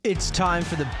It's time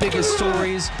for the biggest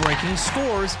stories, breaking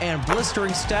scores, and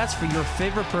blistering stats for your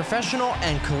favorite professional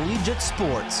and collegiate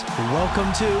sports.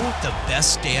 Welcome to the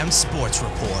Best Damn Sports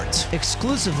Report,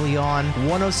 exclusively on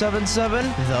 107.7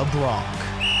 The Bronc.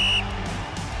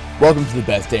 Welcome to the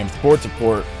Best Damn Sports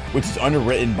Report, which is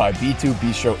underwritten by B2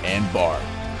 Bistro and Bar,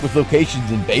 with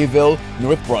locations in Bayville,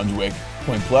 North Brunswick,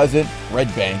 Point Pleasant, Red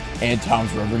Bank, and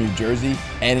Toms River, New Jersey,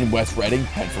 and in West Reading,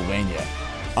 Pennsylvania.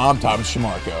 I'm Thomas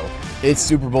Trimarco. It's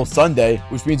Super Bowl Sunday,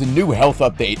 which means a new health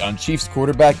update on Chiefs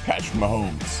quarterback Patrick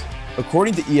Mahomes.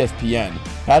 According to ESPN,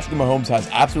 Patrick Mahomes has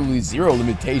absolutely zero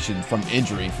limitations from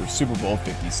injury for Super Bowl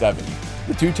 57.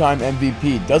 The two-time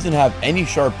MVP doesn't have any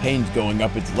sharp pains going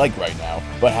up its leg right now,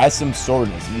 but has some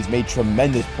soreness, and he's made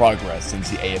tremendous progress since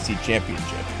the AFC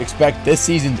Championship. Expect this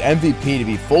season's MVP to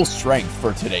be full strength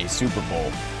for today's Super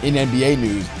Bowl. In NBA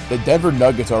news, the Denver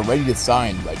Nuggets are ready to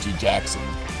sign Reggie Jackson.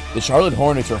 The Charlotte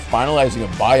Hornets are finalizing a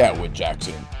buyout with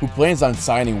Jackson, who plans on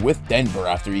signing with Denver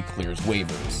after he clears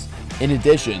waivers. In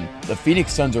addition, the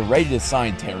Phoenix Suns are ready to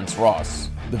sign Terrence Ross.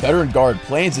 The veteran guard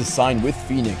plans to sign with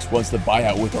Phoenix once the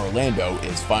buyout with Orlando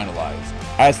is finalized.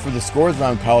 As for the scores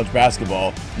around college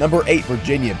basketball, number 8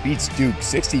 Virginia beats Duke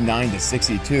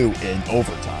 69-62 in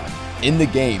overtime. In the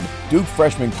game, Duke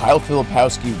freshman Kyle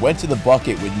Filipowski went to the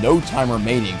bucket with no time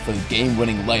remaining for the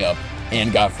game-winning layup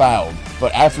and got fouled,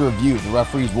 but after review, the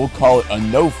referees will call it a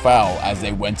no foul as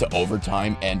they went to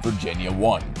overtime and Virginia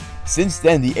won. Since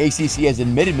then, the ACC has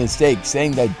admitted mistakes,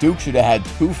 saying that Duke should have had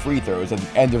 2 free throws at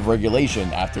the end of regulation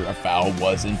after a foul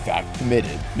was in fact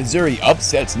committed. Missouri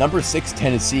upsets number 6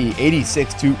 Tennessee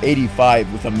 86-85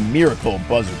 with a miracle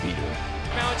buzzer beater.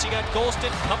 You got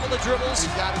Golston, couple of dribbles, 2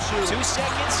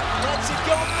 seconds, lets it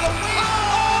go for the win.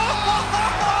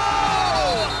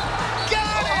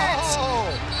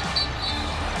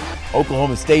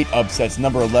 Oklahoma State upsets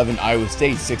number 11 Iowa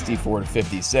State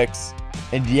 64-56.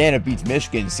 Indiana beats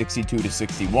Michigan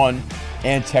 62-61,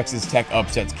 and Texas Tech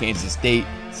upsets Kansas State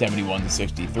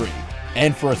 71-63.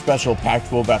 And for a special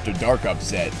Pac-12 After Dark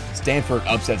upset, Stanford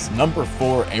upsets number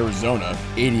 4 Arizona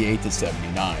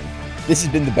 88-79. This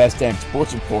has been the Best Damn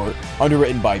Sports Report,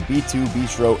 underwritten by B2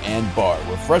 Bistro and Bar,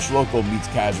 where fresh local meets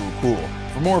casual cool.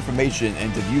 For more information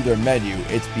and to view their menu,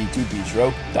 it's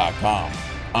b2bistro.com.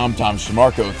 I'm Tom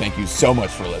Trimarco. Thank you so much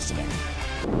for listening.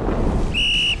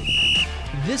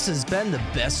 This has been the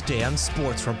Best Damn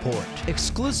Sports Report,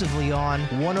 exclusively on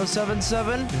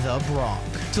 107.7 The Bronc.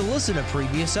 To listen to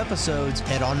previous episodes,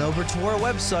 head on over to our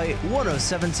website,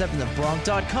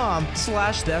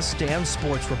 1077thebronc.com/Best Damn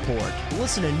Sports Report.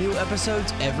 Listen to new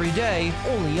episodes every day,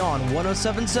 only on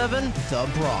 107.7 The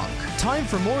Bronc. Time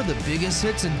for more of the biggest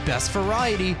hits and best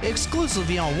variety,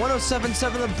 exclusively on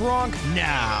 107.7 The Bronc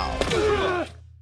now.